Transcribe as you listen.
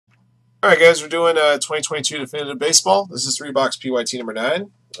All right, guys, we're doing 2022 Definitive Baseball. This is 3-box PYT number 9.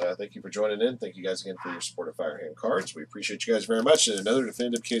 Thank you for joining in. Thank you guys again for your support of Firehand Cards. We appreciate you guys very much. And another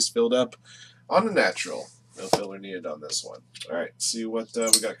definitive case filled up on the natural. No filler needed on this one. All right, see what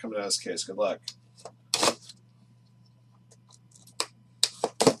we got coming out of this case. Good luck.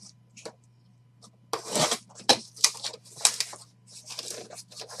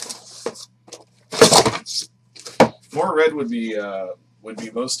 More red would be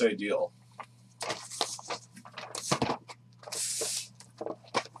most ideal.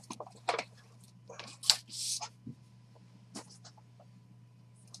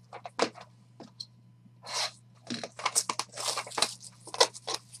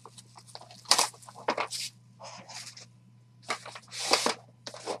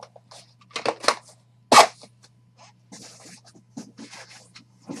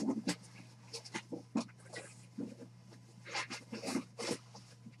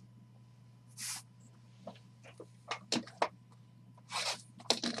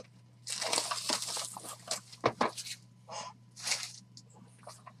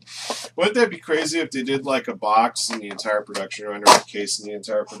 Wouldn't that be crazy if they did like a box in the entire production run or a case in the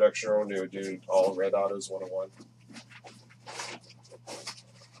entire production run? They would do all red autos 101.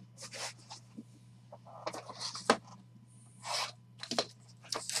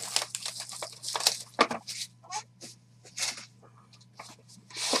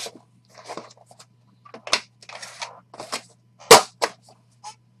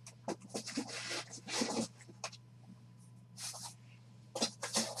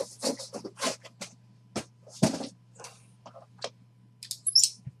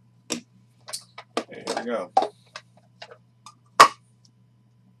 Here we go.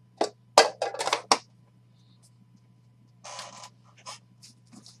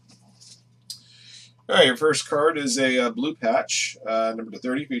 All right, your first card is a blue patch, number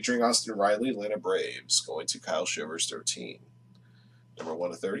 30, featuring Austin Riley, Atlanta Braves, going to Kyle Shivers, 13. Number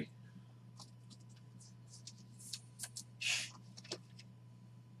 1 to 30.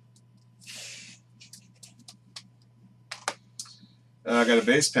 I got a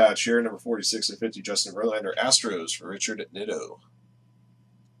base patch here, number 46 to 50, Justin Verlander, Astros, for Richard Nitto.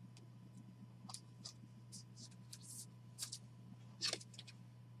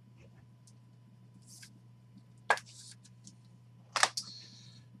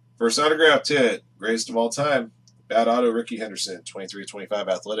 First autograph hit, greatest of all time. Bad auto, Ricky Henderson, 23-25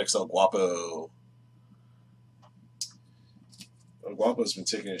 Athletics, El Guapo. El Guapo's been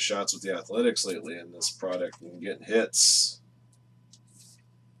taking his shots with the Athletics lately in this product and getting hits.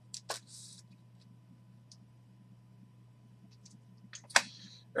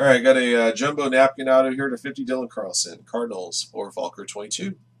 All right, got a jumbo napkin out of here to 50, Dylan Carlson, Cardinals, for Falker,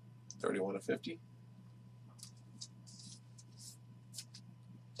 22, 31 to 50.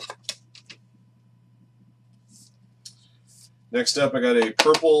 Next up, I got a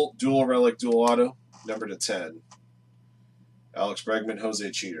purple dual relic dual auto, number to 10. Alex Bregman, Jose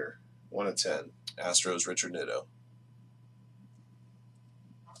Cheater, 1 of 10. Astros, Richard Nitto.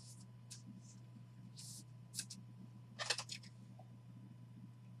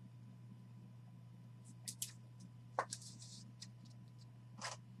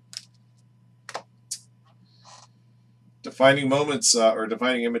 Defining moments, or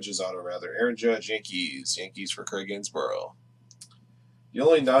defining images auto, rather. Aaron Judge, Yankees. Yankees for Craig Gainsborough. The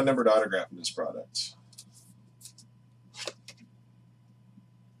only non-numbered autograph in this product.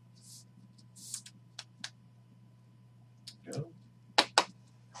 Go.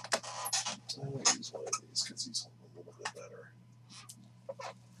 I'm going to use one of these because he's a little bit better.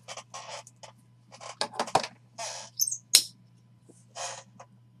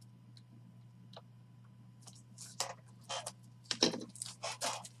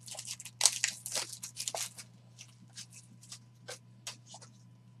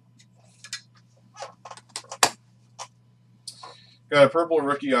 Got a purple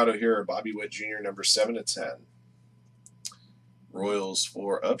rookie auto here, Bobby Witt Jr., number 7 to 10. Royals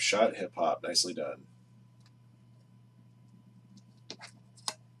for Upshot Hip Hop. Nicely done.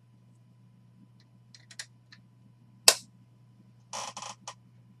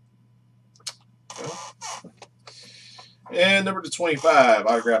 And number to 25,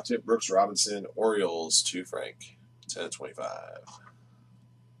 autograph tip, Brooks Robinson, Orioles, to Frank, 10 to 25.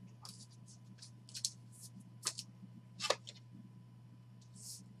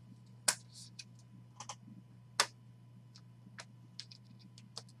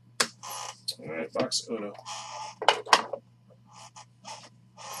 All right, box uno.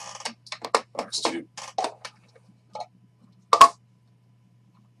 Box 2.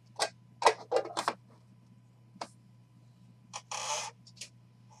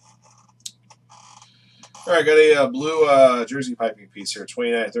 All right, got a blue jersey piping piece here.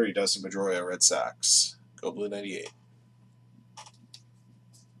 29-30, Dustin Pedroia, Red Sox. Go blue 98.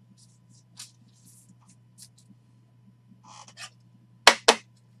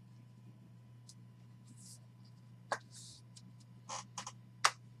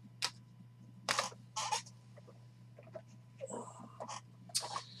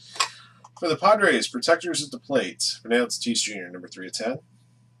 For the Padres, protectors at the plate. Fernando Tatis Jr., number 3/10.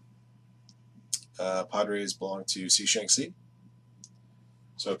 Padres belong to C. Shanxi.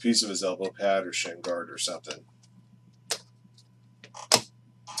 So a piece of his elbow pad or shin guard or something.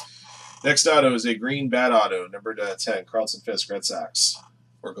 Next auto is a green bat auto, number 10, Carlton Fisk, Red Sox.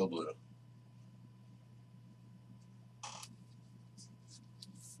 Or go blue.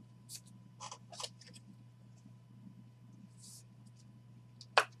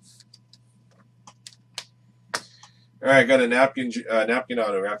 All right, got a napkin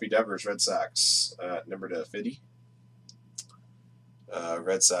auto, Raffy Devers, Red Sox, number 50.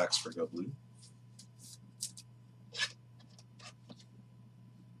 Red Sox for go blue.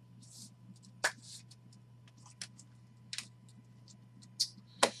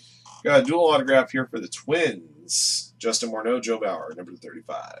 Got a dual autograph here for the Twins. Justin Morneau, Joe Bauer, number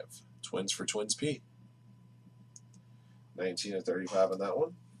 35. Twins for Twins P. 19/35 on that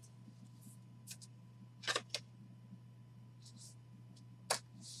one.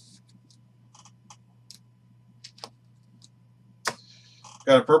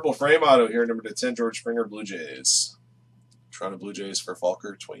 Got a purple frame auto here, number 10, George Springer, Blue Jays. Toronto Blue Jays for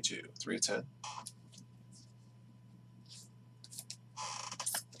Falker, 22. 3/10.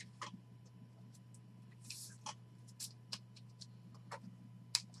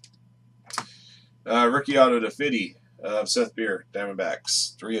 Rookie auto to 50 of Seth Beer,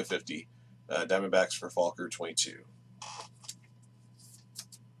 Diamondbacks, 3/50. Diamondbacks for Falker, 22.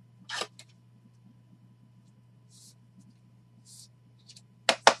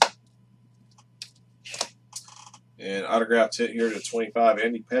 And autographed hit here to 25,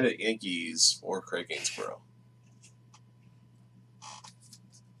 Andy Pettitte, Yankees for Craig Gainsborough.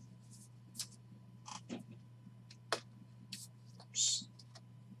 Oops.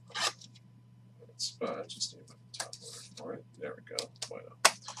 That's fine. Just need my top order for it. There we go. Why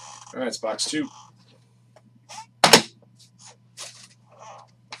not? All right, it's box 2.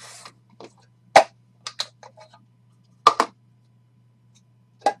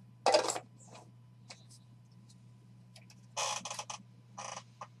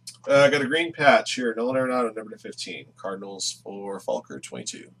 Got a green patch here. Nolan Arenado, number 15. Cardinals for Falker,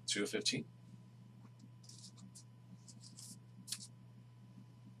 22. 2/15.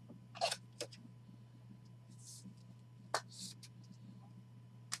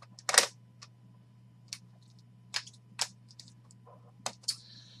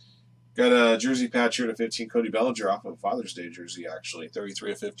 Got a jersey patch here to 15. Cody Bellinger off of Father's Day jersey, actually.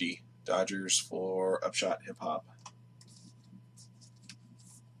 33/50. Dodgers for Upshot Hip Hop.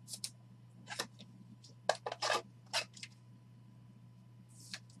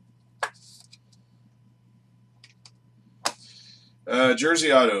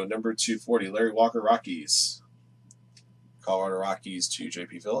 Jersey auto, number 240, Larry Walker, Rockies. Colorado Rockies to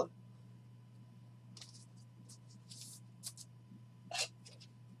JP Villa.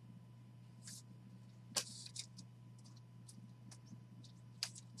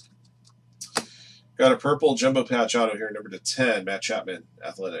 Got a purple jumbo patch auto here, number 10, Matt Chapman,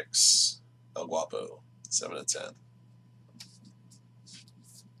 Athletics, El Guapo, 7/10.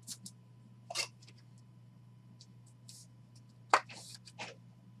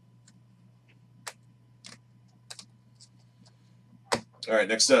 All right,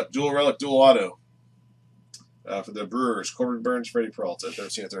 next up, dual relic, dual auto for the Brewers. Corbin Burns, Freddie Peralta,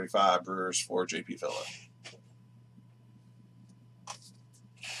 13/35. Brewers for JP Villa.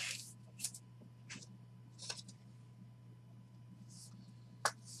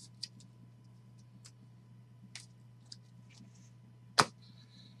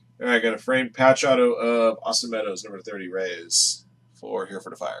 All right, got a framed patch auto of Austin Meadows, number 30, Rays for Here for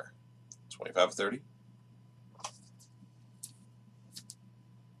the Fire. 25/30.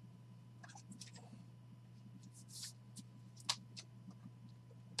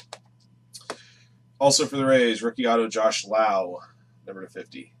 Also for the Rays, rookie auto Josh Lau, number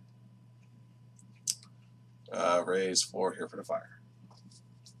 50. Rays for Here for the Fire.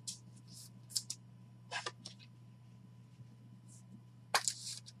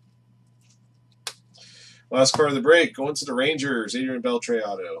 Last part of the break, going to the Rangers, Adrian Beltre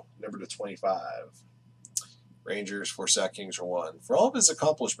auto, number 25. Rangers for Sack Kings for 1. For all of his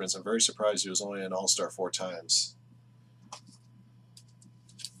accomplishments, I'm very surprised he was only an All-Star 4 times.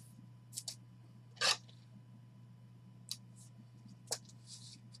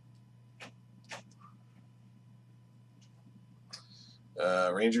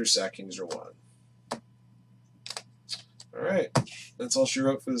 Rangers, Sack Kings are 1. All right, that's all she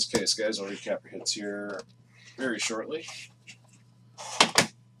wrote for this case, guys. I'll recap your hits here very shortly.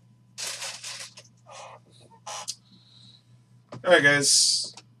 All right,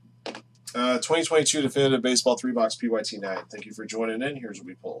 guys. 2022 Definitive Baseball 3-box PYT 9. Thank you for joining in. Here's what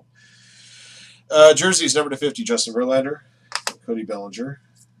we pull. Jerseys number /50, Justin Verlander, Cody Bellinger.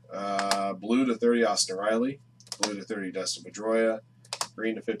 Blue /30, Austin Riley. Blue /30, Dustin Pedroia.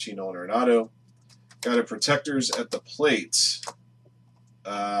 Green /15, Nolan Arenado. Got a protectors at the plate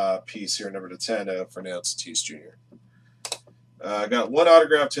piece here, number /10, Fernando Tatis Jr. Got one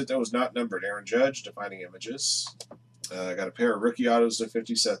autographed hit that was not numbered, Aaron Judge, Defining Images. Got a pair of rookie autos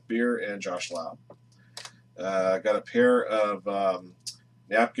 /50, Seth Beer and Josh Lau. Got a pair of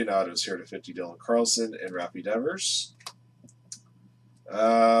napkin autos here /50, Dylan Carlson and Rafi Devers.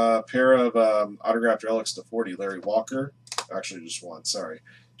 Pair of autographed relics /40, Larry Walker. Actually, just one, sorry.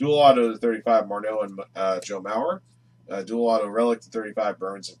 Dual auto /35, Marneau and Joe Mauer. Dual auto relic /35,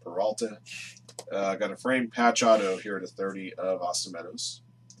 Burns and Peralta. Got a framed patch auto here /30 of Austin Meadows.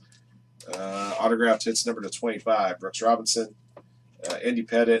 Autographed hits number /25, Brooks Robinson, Andy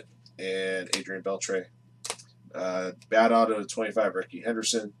Pettit, and Adrian Beltre. Bad auto /25, Ricky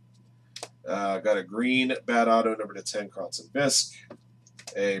Henderson. Got a green bad auto number /10, Carlton Fisk.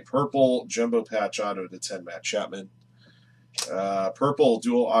 A purple jumbo patch auto /10, Matt Chapman. Purple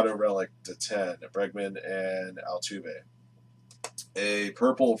dual auto relic /10, Bregman and Altuve. A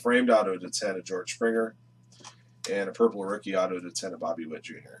purple framed auto /10 of George Springer. And a purple rookie auto /10 of Bobby Witt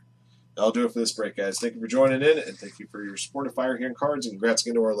Jr. That'll do it for this break, guys. Thank you for joining in, and thank you for your support of Firehand Cards, and congrats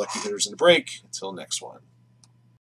again to our lucky hitters in the break. Until next one.